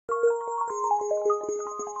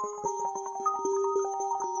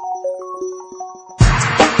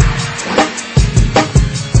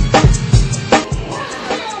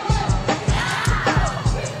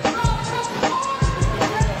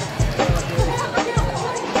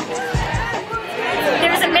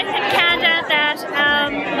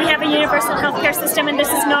universal healthcare system, and this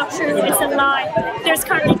is not true. It's a lie. There's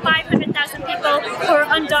currently 500,000 people who are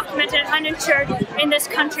undocumented, uninsured in this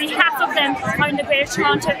country. Half of them are in the Greater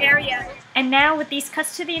Toronto area. And now, with these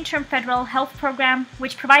cuts to the interim federal health program,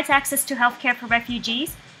 which provides access to healthcare for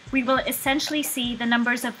refugees, we will essentially see the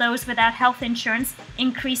numbers of those without health insurance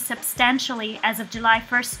increase substantially as of July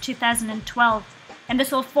 1st, 2012. And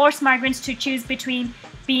this will force migrants to choose between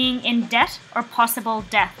being in debt or possible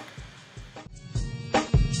death.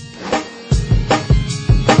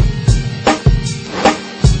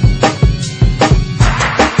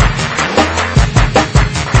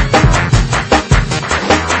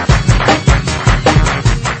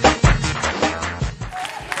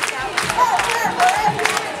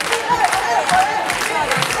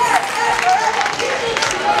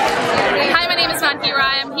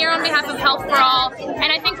 I'm here on behalf of Health for All,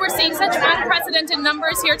 and I think we're seeing such unprecedented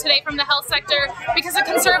numbers here today from the health sector because a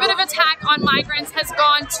conservative attack on migrants has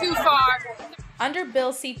gone too far. Under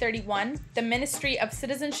Bill C-31, the Ministry of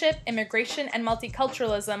Citizenship, Immigration and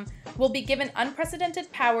Multiculturalism will be given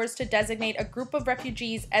unprecedented powers to designate a group of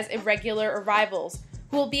refugees as irregular arrivals,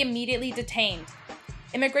 who will be immediately detained.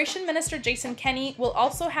 Immigration Minister Kenney will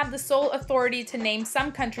also have the sole authority to name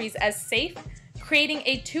some countries as safe, creating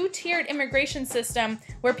a two-tiered immigration system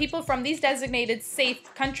where people from these designated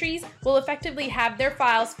safe countries will effectively have their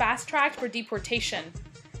files fast-tracked for deportation.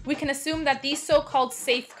 We can assume that these so-called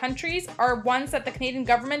safe countries are ones that the Canadian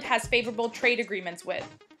government has favorable trade agreements with.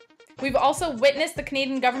 We've also witnessed the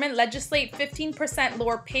Canadian government legislate 15%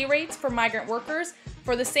 lower pay rates for migrant workers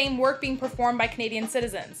for the same work being performed by Canadian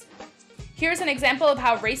citizens. Here's an example of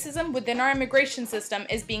how racism within our immigration system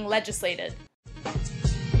is being legislated.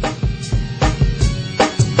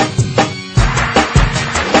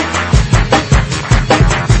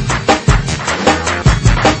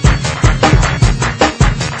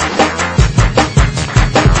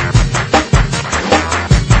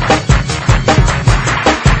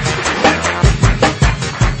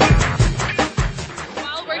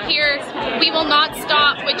 We will not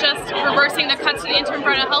stop with just reversing the cuts to the interim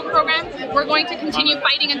federal health program. We're going to continue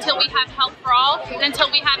fighting until we have health for all and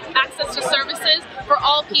until we have access to services for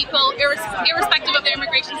all people, irrespective of their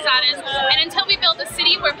immigration status, and until we build a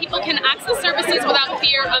city where people can access services without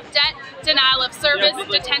fear of debt, denial of service,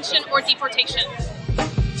 detention, or deportation.